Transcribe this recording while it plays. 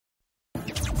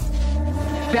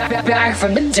back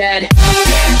from the dead.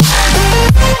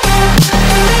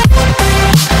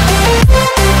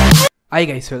 Hi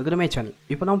guys, welcome to my channel.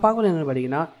 இப்போ நம்ம பார்க்க போகிறது என்ன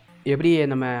பார்த்தீங்கன்னா எப்படி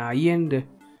நம்ம high-end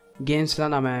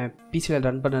கேம்ஸ்லாம் நம்ம பிசியில்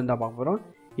ரன் பண்ணுறது தான் பார்க்க போகிறோம்.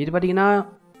 இது பார்த்தீங்கன்னா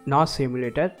நாஸ்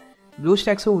எமுலேட்டர்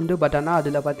ப்ளூஸ்டாக்ஸும் உண்டு. பட் ஆனால்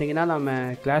அதில் பார்த்தீங்கன்னா நம்ம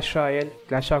clash Royal,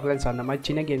 clash of glands அந்த மாதிரி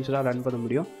சின்ன கேம்ஸ்லாம் ரன் பண்ண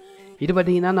முடியும். இது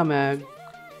பார்த்தீங்கன்னா நம்ம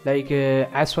லைக்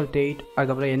Asrock 8,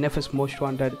 அதுக்கப்புறம் NFS most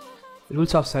wanted,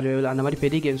 rules of survival அந்த மாதிரி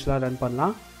பெரிய கேம்ஸ்லாம் ரன்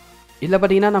பண்ணலாம். இதில்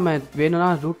பார்த்தீங்கன்னா நம்ம வேணும்னா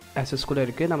ரூட் ஆக்சஸ் கூட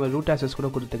இருக்குது, நம்ம ரூட் ஆக்சஸ் கூட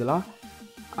கொடுத்துக்கலாம்.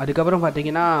 அதுக்கப்புறம்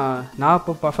பார்த்தீங்கன்னா நான்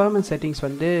இப்போ பர்ஃபார்மன்ஸ் செட்டிங்ஸ்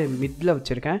வந்து மிடில்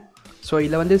வச்சுருக்கேன். ஸோ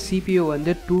இதில் வந்து CPU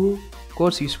வந்து 2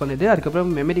 கோர்ஸ் யூஸ் பண்ணுது.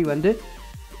 அதுக்கப்புறம் மெமரி வந்து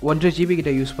 1.5 GB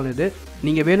கிட்ட யூஸ் பண்ணுது.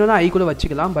 நீங்கள் வேணும்னா ஐ கூட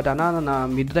வச்சுக்கலாம். பட் ஆனால்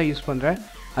நான் மிட் தான் யூஸ் பண்ணுறேன்.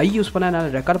 ஐ யூஸ் பண்ணால்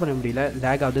என்னால் ரெக்கார்ட் பண்ண முடியல,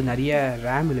 லேக் ஆகுது, நிறைய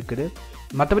ரேம் இருக்குது.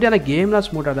 மற்றபடி அந்த கேம்லாம்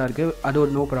ஸ்மூத்தாக தான் இருக்குது, அது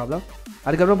ஒரு நோ ப்ராப்ளம்.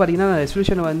 அதுக்கப்புறம் பார்த்தீங்கன்னா நான்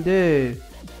ரெசல்யூஷனை வந்து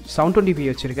 720p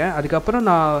வச்சுருக்கேன். அதுக்கப்புறம்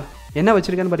நான் என்ன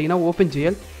வச்சுருக்கேன்னு பார்த்தீங்கன்னா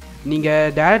OpenGL.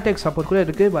 நீங்கள் டேரக்டெக் சப்போர்ட் கூட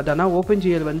இருக்குது. பட் ஆனால்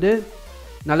OpenGL வந்து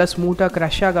நல்லா ஸ்மூத்தாக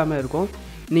க்ரஷ் ஆகாமல் இருக்கும்.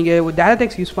 நீங்கள்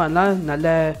டேரக்டெக்ஸ் யூஸ் பண்ணால் நல்ல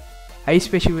ஹை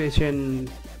ஸ்பெசிஃபிகேஷன்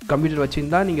கம்ப்யூட்டர்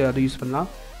வச்சுருந்தால் நீங்கள் அதை யூஸ் பண்ணலாம்.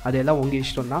 அதெல்லாம் உங்கள்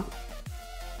இஷ்டம் தான்.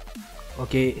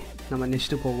 ஓகே, நம்ம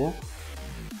நெக்ஸ்ட்டு போவோம்.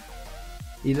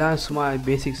 இதெல்லாம் சும்மா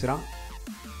பேசிக்ஸ் தான்.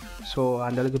 ஸோ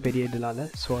அந்தளவுக்கு பெரிய இதெல்லாம் இல்லை.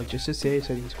 ஸோ ஜஸ்ட்டு சேவ்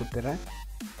செட்டிங்ஸ் கொடுத்துட்றேன்.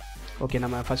 ஓகே,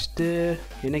 நம்ம ஃபஸ்ட்டு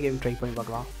என்ன கேம் ட்ரை பண்ணி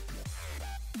பார்க்கலாம்.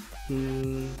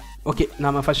 ஓகே,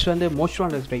 நம்ம ஃபஸ்ட்டு வந்து மோஸ்ட்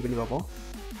வாண்டட் ட்ரை பண்ணி பார்ப்போம்.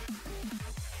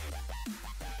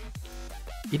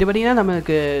 இது பார்த்திங்கன்னா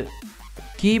நம்மளுக்கு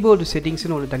கீபோர்டு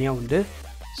செட்டிங்ஸ்னு ஒன்று தனியாக உண்டு.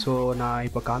 ஸோ நான்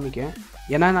இப்போ காமிக்கேன்.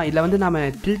 ஏன்னா நான் இதில் வந்து நம்ம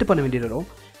டில்ட் பண்ண வேண்டியது வரும்.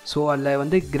 ஸோ அதில்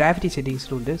வந்து கிராவிட்டி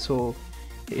செட்டிங்ஸ்னு உண்டு. ஸோ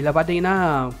இதில் பார்த்தீங்கன்னா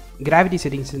கிராவிட்டி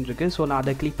செட்டிங்ஸ்னு இருக்குது. ஸோ நான்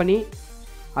அதை கிளிக் பண்ணி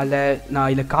அதில் நான்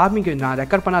இதில் நான்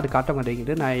ரெக்கார்ட் பண்ணால் அது காட்ட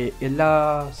மாட்டேங்குது. நான் எல்லா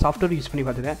சாஃப்ட்வேரும் யூஸ் பண்ணி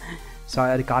பார்த்துட்டேன். ஸோ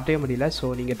அது காட்டவே முடியல. ஸோ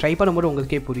நீங்கள் ட்ரை பண்ணும்போது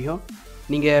உங்களுக்கே புரியும்.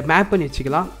 நீங்கள் மேப் பண்ணி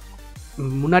வச்சுக்கலாம்.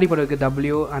 முன்னாடி போடுறதுக்கு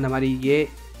W அந்த மாதிரி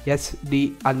ASD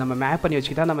அது நம்ம மேப் பண்ணி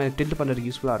வச்சுக்கிட்டா நம்ம டில்ட் பண்ணுறதுக்கு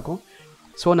யூஸ்ஃபுல்லாக இருக்கும்.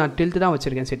 ஸோ நான் டில்ட் தான்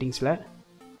வச்சுருக்கேன் செட்டிங்ஸில்.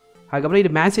 அதுக்கப்புறம்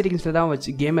இது மேக்ஸ் செட்டிங்ஸில் தான்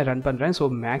வச்சு கேமை ரன் பண்ணுறேன். ஸோ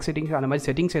மேக்ஸ் செட்டிங்ஸ் அந்த மாதிரி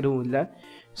செட்டிங்ஸ் எதுவும் இல்லை.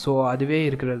 ஸோ அதுவே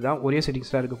இருக்கிறது தான், ஒரே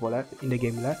செட்டிங்ஸ் தான் இருக்குது போல் இந்த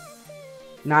கேமில்.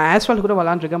 நான் ஆஸ்வால்ட் கூட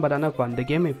விளாண்டுருக்கேன். பட் ஆனால் இப்போ அந்த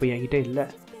கேம் இப்போ என்கிட்ட இல்லை.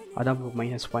 அதான்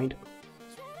மைனஸ் பாயிண்ட்.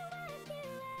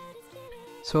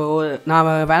 ஸோ நான்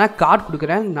வேணால் கார்டு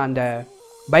கொடுக்குறேன். நான் அந்த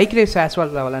பைக் ரேஸ்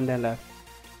ஆஸ்வால்ட்டில் விளாண்டேன்ல,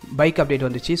 பைக் அப்டேட்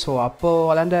வந்துச்சு. ஸோ அப்போது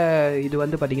விளாண்ட இது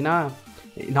வந்து பார்த்திங்கன்னா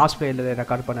நாஸ் பிளேயில்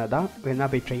ரெக்கார்ட் பண்ணது தான்.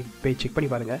 வேணால் போய் செக் பண்ணி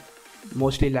பாருங்கள்.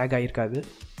 மோஸ்ட்லி லேக் ஆகிருக்காது.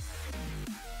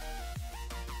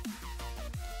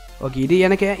 ஓகே, இது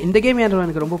எனக்கு இந்த கேம்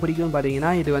எனக்கு ரொம்ப பிடிக்கும்னு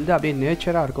பார்த்தீங்கன்னா இது வந்து அப்படியே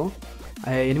நேச்சராக இருக்கும்.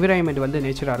 என்விரான்மெண்ட் வந்து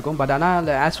நேச்சராக இருக்கும். பட் ஆனால்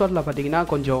அந்த ஆஸ்வால்ட்டில் பார்த்தீங்கன்னா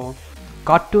கொஞ்சம்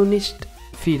கார்ட்டூனிஸ்ட்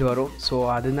ஃபீல் வரும். ஸோ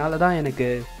அதனால தான் எனக்கு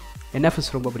NFS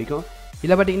ரொம்ப பிடிக்கும்.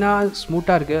 இதில் பார்த்திங்கன்னா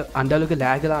ஸ்மூத்தாக இருக்குது, அந்தளவுக்கு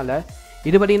லேக்லாம் இல்லை.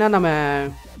 இது பார்த்திங்கன்னா நம்ம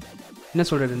என்ன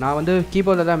சொல்கிறது, நான் வந்து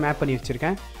கீபோர்டில் தான் மேப் பண்ணி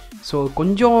வச்சுருக்கேன். ஸோ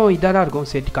கொஞ்சம் இதாக தான் இருக்கும்,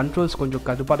 செட் கண்ட்ரோல்ஸ் கொஞ்சம்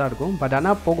கடுப்பாக தான் இருக்கும். பட்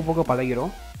ஆனால் போக போக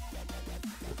பழகிடும்.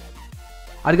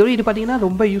 அதுக்கப்புறம் இது பார்த்திங்கன்னா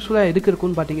ரொம்ப யூஸ்ஃபுல்லாக எதுக்கு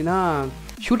இருக்குன்னு பார்த்தீங்கன்னா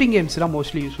ஷூட்டிங் கேம்ஸ்லாம்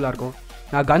மோஸ்ட்லி யூஸ்ஃபுல்லாக இருக்கும்.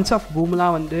 நான் கன்ஸ் ஆஃப்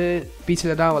பூம்லாம் வந்து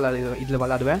பிசியில் தான் இதில்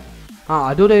விளாடுவேன்.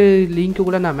 அதோட லிங்க்கு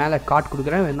கூட நான் மேலே கார்டு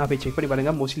கொடுக்குறேன். வேணா போய் செக் பண்ணி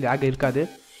பாருங்கள். மோஸ்ட்லி லேக் இருக்காது.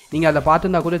 நீங்கள் அதை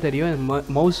பார்த்துருந்தா கூட தெரியும்,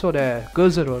 மவுஸோட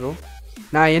கர்சர் வரும்.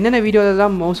 நான் என்னென்ன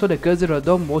வீடியோவில் மவுஸோட கர்சர்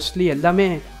வருதோ மோஸ்ட்லி எல்லாமே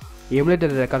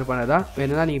எமுலேட்டர் ரெக்கார்ட் பண்ணதா.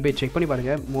 வேணும்னா நீங்கள் போய் செக் பண்ணி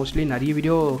பாருங்கள். மோஸ்ட்லி நிறைய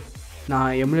வீடியோ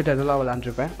நான் எமுலேட்டர்லாம்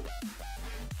விளாண்டுருப்பேன்.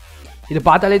 இது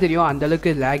பார்த்தாலே தெரியும்,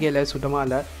 அந்தளவுக்கு லேகே இல்லை, சுத்தமாக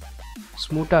இல்லை,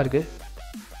 ஸ்மூத்தாக இருக்குது.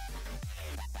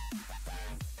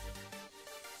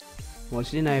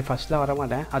 மோஸ்ட்லி நான் ஃபஸ்ட்டில் வர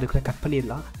மாட்டேன், அதுக்குள்ளே கட்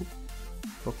பண்ணிடலாம்.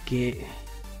 ஓகே,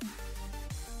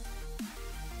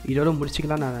 இதோட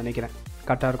முடிச்சிக்கலாம் நான் நினைக்கிறேன்,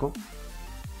 கரெக்டாக இருக்கும்.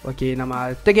 ஓகே, நம்ம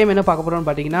அடுத்த கேம் என்ன பார்க்க போகிறோம்னு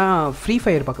பார்த்தீங்கன்னா ஃப்ரீ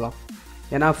ஃபயர் பார்க்கலாம்.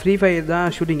 ஏன்னா ஃப்ரீ ஃபயர் தான்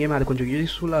ஷூட்டிங் கேம், அது கொஞ்சம்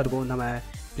யூஸ்ஃபுல்லாக இருக்கும் நம்ம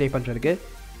ப்ளே பண்ணுறதுக்கு.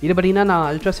 இது பார்த்திங்கன்னா நான்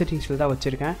அல்ட்ரா செட்டிங்ஸில் தான்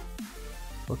வச்சுருக்கேன்.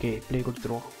 ஓகே, ப்ளே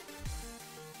கொடுத்துருவோம்.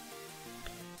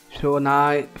 ஸோ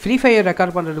நான் ஃப்ரீ ஃபயர்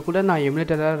ரெக்கார்ட் பண்ணுறது கூட நான்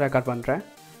எமுலேட்டராக ரெக்கார்ட் பண்ணுறேன்.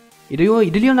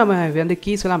 இதுலேயும் நம்ம வந்து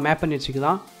கீஸ் எல்லாம் மேப் பண்ணி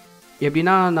வச்சுக்கலாம்.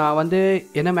 எப்படின்னா நான் வந்து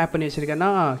என்ன மேப் பண்ணி வச்சுருக்கேன்னா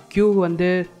Q வந்து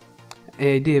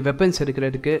இது வெப்பன்ஸ்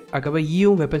எடுக்கிறதுக்கு, அதுக்கப்புறம்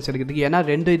Eயும் வெப்பன்ஸ் எடுக்கிறதுக்கு. ஏன்னா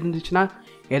 2 இருந்துச்சுன்னா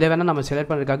எதை வேணால் நம்ம செலக்ட்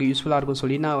பண்ணுறதுக்காக யூஸ்ஃபுல்லாக இருக்கும்னு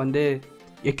சொல்லி நான் வந்து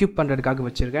எக்யூப் பண்ணுறதுக்காக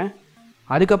வச்சுருக்கேன்.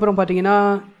 அதுக்கப்புறம் பார்த்தீங்கன்னா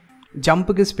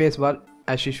ஜம்புக்கு ஸ்பேஸ் பார்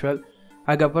ஆஸ் யூஷுவல்.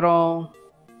 அதுக்கப்புறம்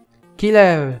கீழே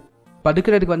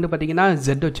படுக்கிறதுக்கு வந்து பார்த்திங்கன்னா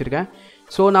Z வச்சுருக்கேன்.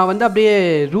 ஸோ நான் வந்து அப்படியே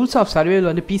ரூல்ஸ் ஆஃப்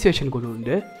சர்வைவல் வந்து PC வெர்ஷன் கொண்டு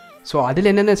உண்டு. ஸோ அதில்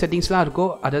என்னென்ன செட்டிங்ஸ்லாம் இருக்கோ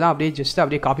அதெல்லாம்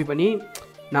அப்படியே காப்பி பண்ணி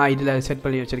நான் இதில் செட்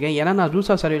பண்ணி வச்சுருக்கேன். ஏன்னா நான்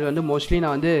ரூல்ஸ் ஆஃப் சர்வைவல் வந்து மோஸ்ட்லி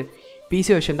நான் வந்து PC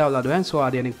வெர்ஷன் தான் விளாடுவேன். ஸோ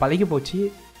அது எனக்கு பழகி போச்சு.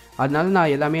 அதனால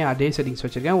நான் எல்லாமே அதே செட்டிங்ஸ்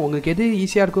வச்சுருக்கேன். உங்களுக்கு எது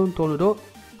ஈஸியாக இருக்கும்னு தோணுதோ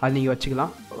அது நீங்கள்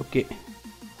வச்சுக்கலாம். ஓகே,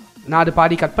 நான் அது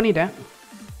பாதி கட் பண்ணிட்டேன்,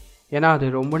 ஏன்னா அது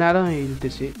ரொம்ப நேரம்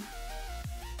இழுத்துச்சு.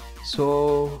 ஸோ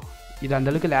இது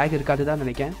அந்தளவுக்கு லேக் இருக்காது தான்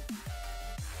நினைக்கிறேன்.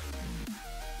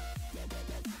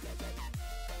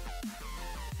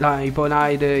 இப்போ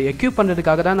நான் இது எக்யூப்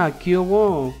பண்ணுறதுக்காக தான் நான்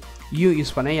கியூவும்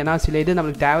யூஸ் பண்ணேன். ஏன்னா சில இது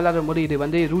நம்மளுக்கு தேவையில்லாத போது இது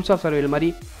வந்து ரூல்ஸ் ஆஃப் சர்வேல் மாதிரி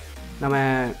நம்ம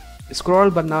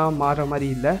ஸ்க்ரோல் பண்ணால் மாறுற மாதிரி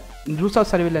இல்லை. ரூல்ஸ் ஆஃப்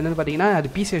சர்வேல் என்னென்னு பார்த்தீங்கன்னா அது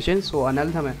பிசி வெர்ஷன். ஸோ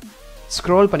அதனால நம்ம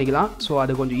ஸ்க்ரோல் பண்ணிக்கலாம். ஸோ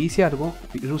அது கொஞ்சம் ஈஸியாக இருக்கும்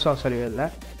ரூல்ஸ் ஆஃப் சர்வேலில்.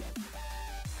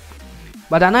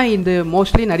 பட் ஆனால் இந்த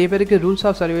மோஸ்ட்லி நிறைய பேருக்கு ரூல்ஸ்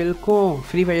ஆஃப் சர்வேலுக்கும்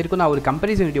ஃப்ரீ ஃபயருக்கும் நான் ஒரு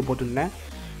கம்பேரிசன் வீடியோ போட்டிருந்தேன்.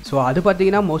 ஸோ அது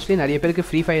பார்த்தீங்கன்னா மோஸ்ட்லி நிறைய பேருக்கு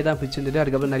ஃப்ரீ ஃபயர் தான் பிடிச்சிருந்தது.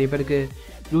 அதுக்கப்புறம் நிறைய பேருக்கு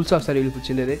ரூல்ஸ் ஆஃப் சர்வேல்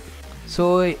பிடிச்சிருந்தது. ஸோ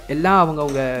எல்லாம்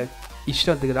அவங்க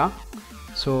இஷ்டத்துக்கு தான்.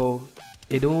 ஸோ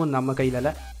எதுவும் நம்ம கையில்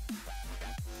இல்லை.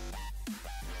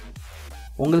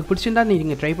 உங்களுக்கு பிடிச்சிருந்தா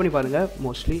நீங்கள் ட்ரை பண்ணி பாருங்கள்.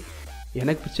 மோஸ்ட்லி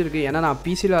எனக்கு பிடிச்சிருக்கு. ஏன்னா நான்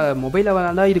பிசியில் மொபைலில்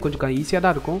விளாண்டா இது கொஞ்சம் ஈஸியாக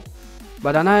தான் இருக்கும்.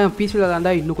 பட் ஆனால் பிசியில்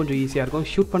விளாண்டா இன்னும் கொஞ்சம் ஈஸியாக இருக்கும்.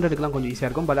 ஷூட் பண்ணுறதுக்குலாம் கொஞ்சம் ஈஸியாக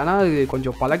இருக்கும். பட் ஆனால் அது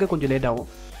கொஞ்சம் பழக கொஞ்சம் லேட் ஆகும்.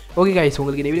 ஓகே கைஸ்,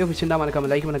 உங்களுக்கு இந்த வீடியோ பிடிச்சிருந்தா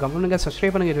மறக்காம லைக் பண்ணுங்க, கமெண்ட் பண்ணுங்கள்,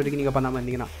 சப்ஸ்கிரைப் பண்ணுங்கள். இது வரைக்கும் நீங்கள் பண்ணாமல்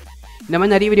இருந்தீங்கன்னா இந்த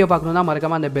மாதிரி நிறைய வீடியோ பார்க்கணுன்னா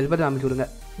மறக்காமல் அந்த பெல் பட்டன் அமைக்க விடுங்க.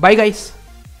 Bye guys.